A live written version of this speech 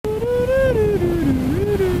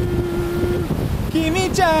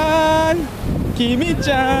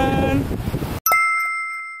Kimi-chan.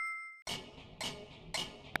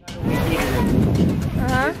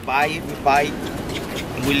 We buy.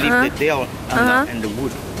 We leave the tail and the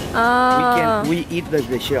wood. We eat the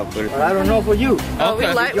shell. But I don't know for you. We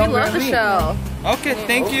love the shell. Okay,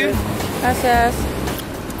 thank you. Gracias.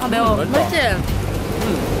 아 매워. 맛있지?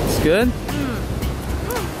 It's good.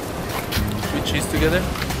 We cheese together.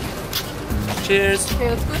 Cheers. Okay,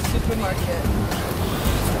 let's go to the supermarket.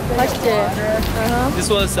 맛있지? This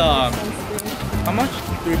was how much?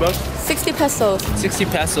 $3? 60 pesos. 60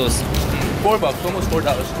 pesos. $4, almost $4.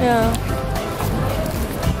 Yeah.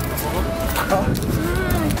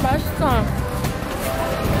 맛있어.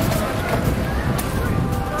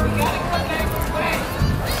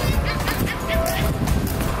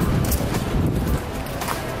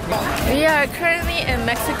 We are currently in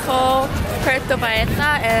Mexico, Puerto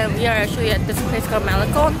Vallarta, and we are actually at this place called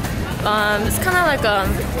Malecon. It's kind of like a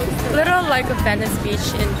little like a Venice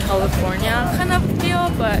Beach in California kind of feel,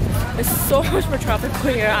 but it's so much more tropical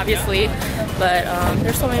here, obviously. But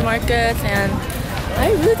there's so many markets, and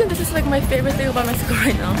I really think this is like my favorite thing about Mexico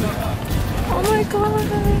right now. Oh my god!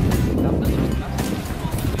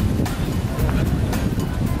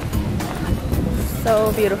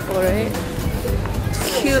 So beautiful, right?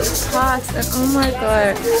 Cute spots, and oh my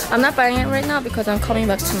god, I'm not buying it right now because I'm coming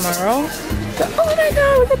back tomorrow. But oh my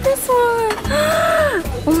god, look at this one!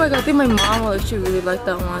 Oh my god, I think my mom will actually really like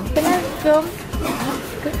that one. Can I film?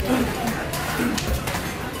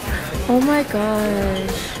 Oh my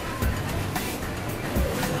gosh,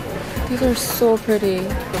 these are so pretty.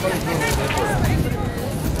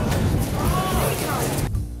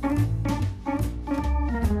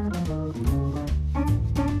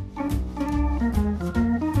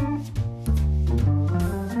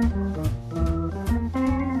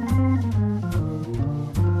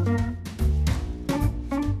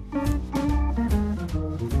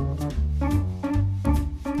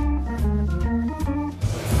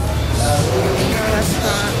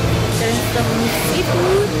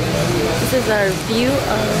 Seafood. This is our view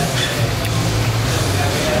of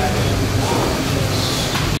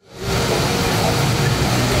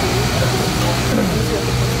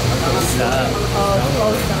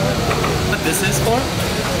What this is for?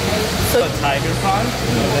 So a tiger prawn.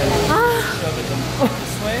 Shove it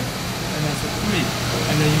this way, and it's a 3.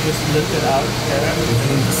 And then you just lift it out there, and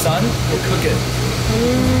then the sun will cook it.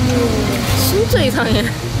 진짜 이상해.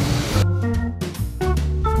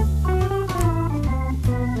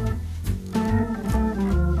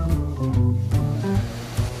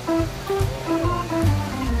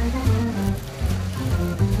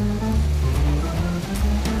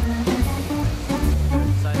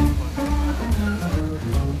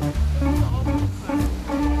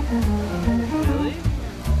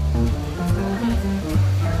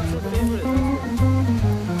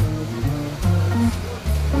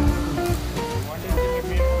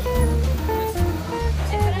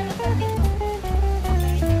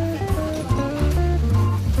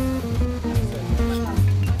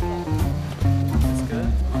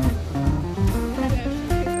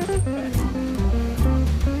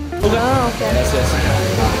 Oh, okay. Yes, yes.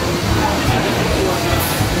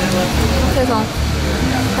 그래서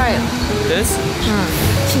try it. This?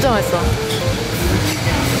 진짜 맛있어.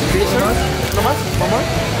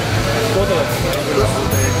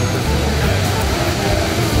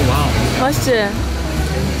 Wow. 맛있지?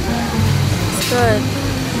 It's good.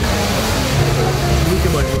 이렇게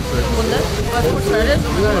많이 먹었어요. 뭔데? What try it?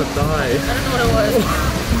 You're gonna die. I don't know what it was.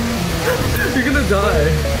 You're gonna die.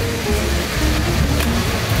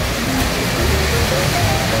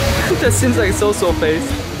 That seems like so-so face.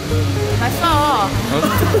 맛있어.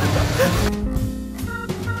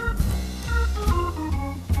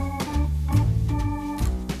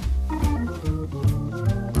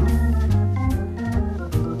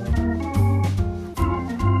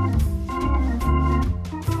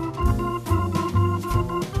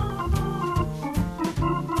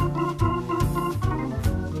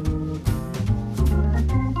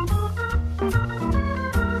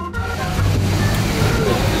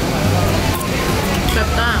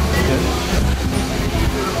 맵다.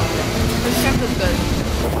 The shrimp is good.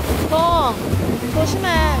 조심해.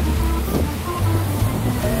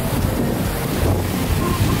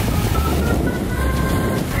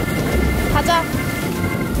 가자.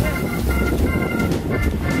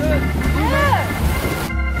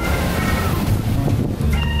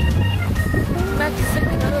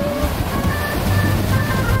 Mexico.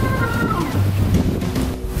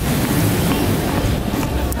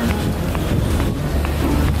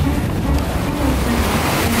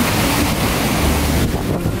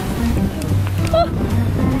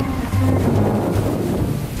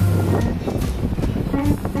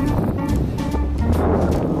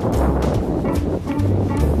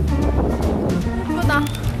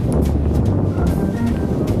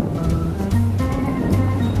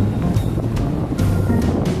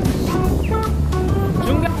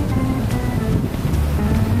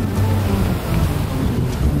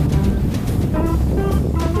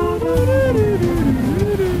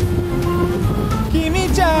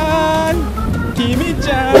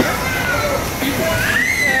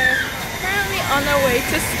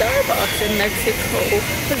 in Mexico.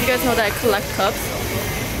 Because you guys know that I collect cups.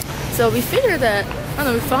 So we figured that, I don't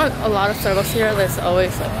know, we found a lot of Starbucks here. There's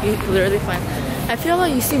always, like, you literally find, I feel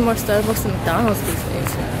like you see more Starbucks than McDonald's these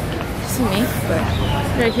days. Just me, but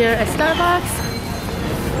right here at Starbucks.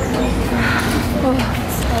 Oh,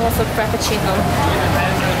 I want some Frappuccino.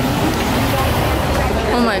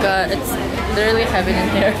 Oh my god, it's literally heaven in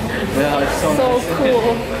here. Yeah, it's so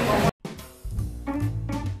cool.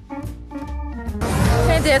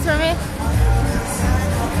 Can you dance for me?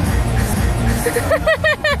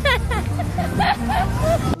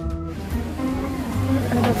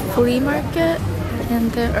 At a flea market,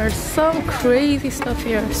 and there are some crazy stuff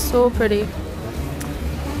here. So pretty.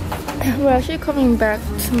 We're actually coming back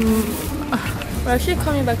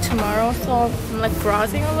tomorrow, so I'm like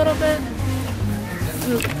browsing a little bit.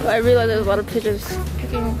 I realize there's a lot of pigeons.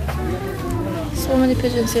 So many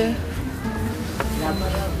pigeons here.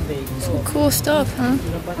 Some cool stuff, huh?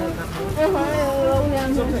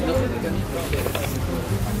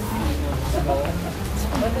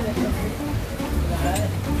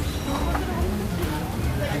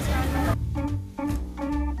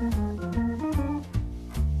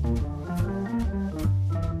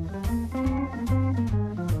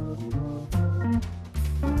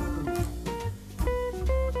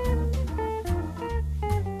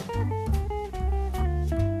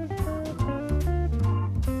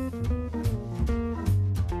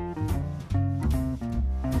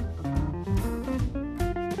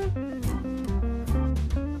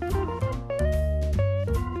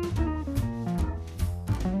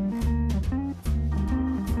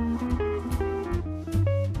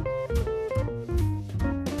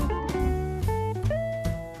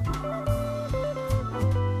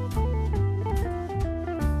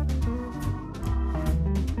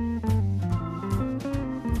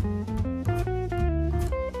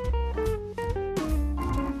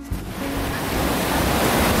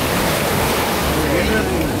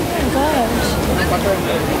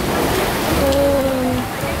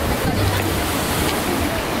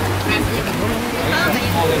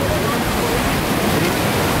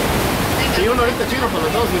 Y uno ahorita chino por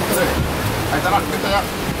los dos y ustedes. Ahí está la cuenta ya.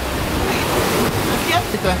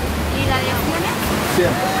 ¿Y la de opciones? Sí.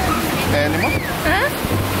 ¿Limón?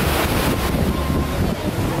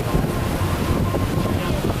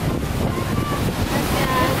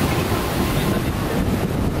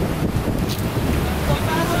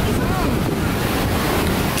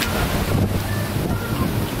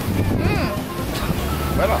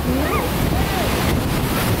 Bueno.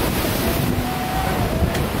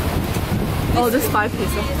 Oh, this is 5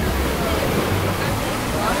 pesos.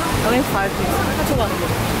 Only 5 pesos. 줘봐.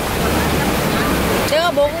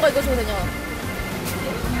 내가 먹은 거 이거 줘도 되냐?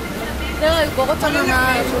 내가 이거 먹었잖아.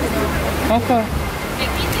 나 줘도 되냐? Okay.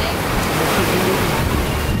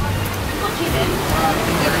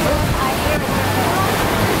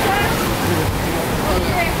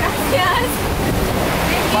 Yes.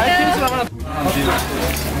 5 pesos, I'm gonna.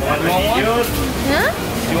 You want one? Huh?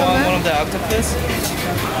 You want one of the octopus?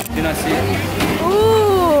 Do you not see it?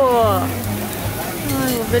 Ooh.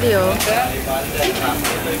 Oh, video.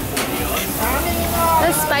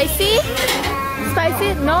 That's spicy?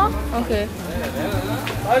 Spicy? No? Okay.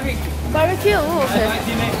 Barbecue? Ooh, okay.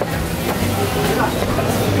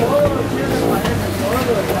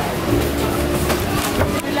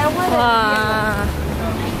 와,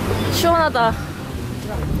 시원하다.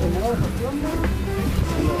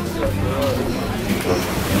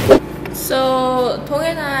 So, Tong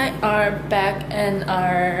and I are back in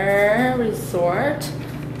our resort,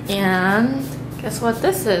 and guess what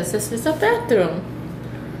this is? This is a bathroom.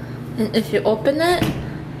 And if you open it,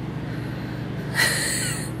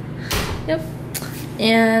 yep.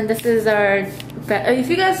 And this is our if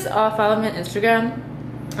you guys follow me on Instagram,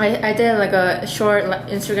 I did like a short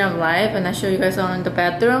Instagram live and I showed you guys on the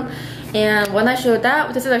bathroom. And when I showed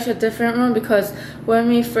that, this is actually a different room because when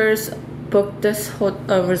we first booked this whole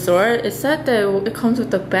resort, it said that it comes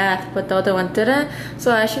with a bath, but the other one didn't.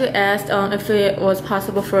 So I actually asked if it was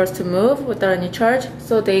possible for us to move without any charge.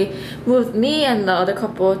 So they moved me and the other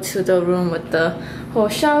couple to the room with the whole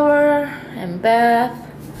shower and bath.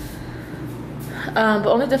 But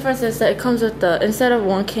only difference is that it comes with the, instead of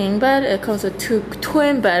one king bed, it comes with 2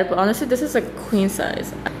 twin beds. But honestly, this is like queen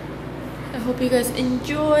size. I hope you guys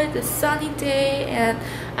enjoyed the sunny day, and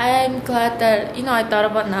I'm glad that, you know, I thought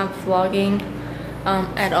about not vlogging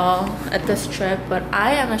at all at this trip, but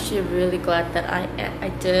I am actually really glad that I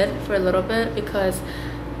did for a little bit, because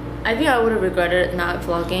I think I would have regretted not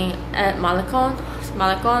vlogging at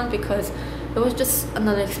Malacon because it was just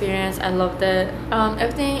another experience. I loved it.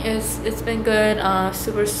 Everything it's been good.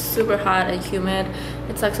 Super hot and humid.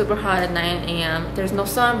 It's like super hot at 9 a.m. There's no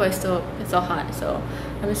sun, but it's still hot. So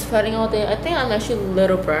I'm just sweating all day. I think I'm actually a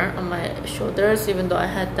little burnt on my shoulders, even though I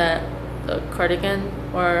had the cardigan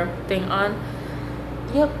or thing on.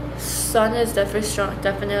 Yep, sun is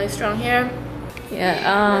definitely strong here.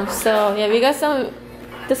 Yeah. So yeah, we got some.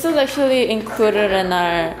 This is actually included in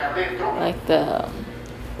our like the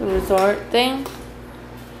resort thing.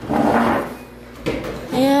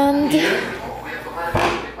 And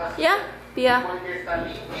yeah, Pia,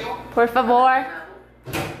 por favor.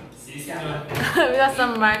 We got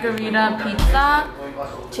some margarita pizza,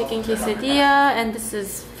 chicken quesadilla, and this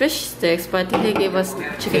is fish sticks, but I think they gave us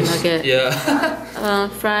chicken nugget. Yeah.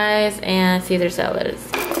 Fries and Caesar salads.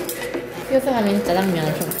 여기서 하면 짜장면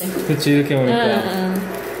좋대. 그치, 이렇게 보니까.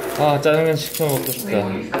 아, 짜장면 시켜 먹고 싶다.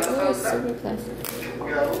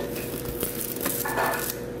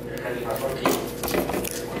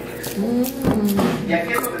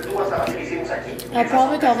 I'll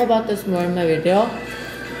probably talk about this more in my video,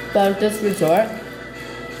 but this resort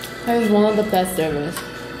has one of the best service.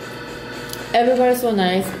 Everybody's so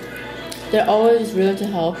nice. They're always willing to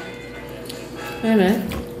help. Amen.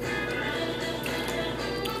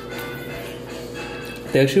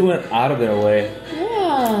 They actually went out of their way.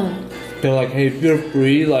 Yeah. They're like, hey, if you're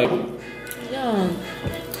free, like... Yeah.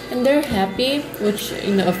 And they're happy, which,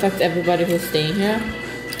 you know, affects everybody who's staying here.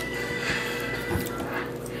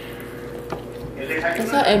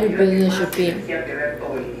 That's how every business should be.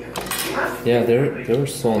 Yeah, they're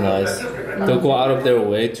so nice. They'll go out of their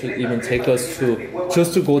way to even take us to...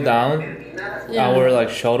 Just to go down, our like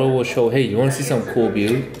shuttle will show, hey, you want to see some cool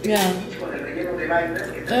view? Yeah.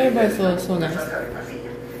 Everybody's so nice.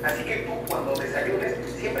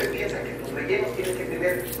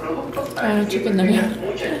 Chicken nugget.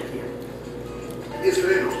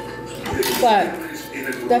 But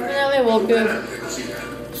definitely will give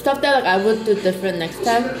stuff that like I would do different next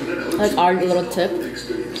time. Like our little tip.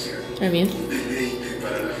 I mean,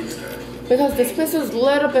 because this place is a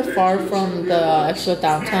little bit far from the actual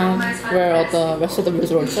downtown where all the rest of the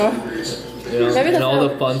resorts are. Yeah, maybe and all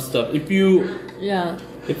the fun stuff.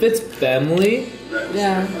 If it's family,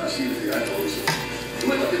 yeah,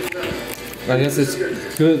 I guess it's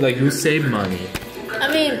good. Like you save money. I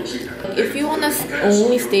mean, if you wanna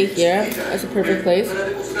only stay here, it's a perfect place.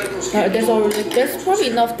 There's probably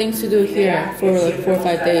enough things to do here for like 4 or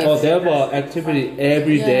 5 days. Oh, they have an activity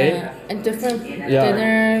every day. And different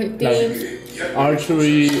dinner themes. Like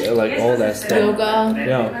archery, like all that stuff. Yoga.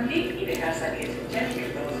 Yeah.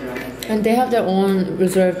 And they have their own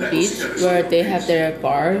reserved beach where they have their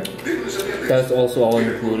bar. That's also all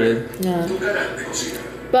included. Yeah.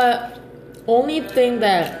 But only thing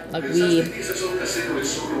that like was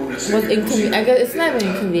inconvenient, I guess it's not even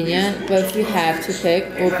inconvenient, but if we have to pick,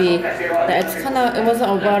 will be that it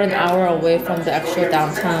wasn't about an hour away from the actual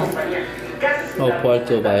downtown. Oh,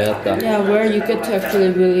 Puerto, Vallarta. Yeah, where you get to actually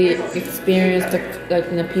really experience the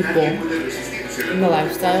people, the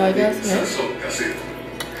lifestyle, I guess, right?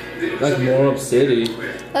 Like more of city.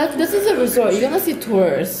 Like this is a resort, you're gonna see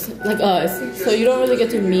tourists like us, so you don't really get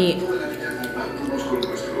to meet.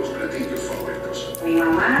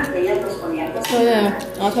 So yeah,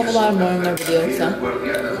 I'll talk about it more in my video. So.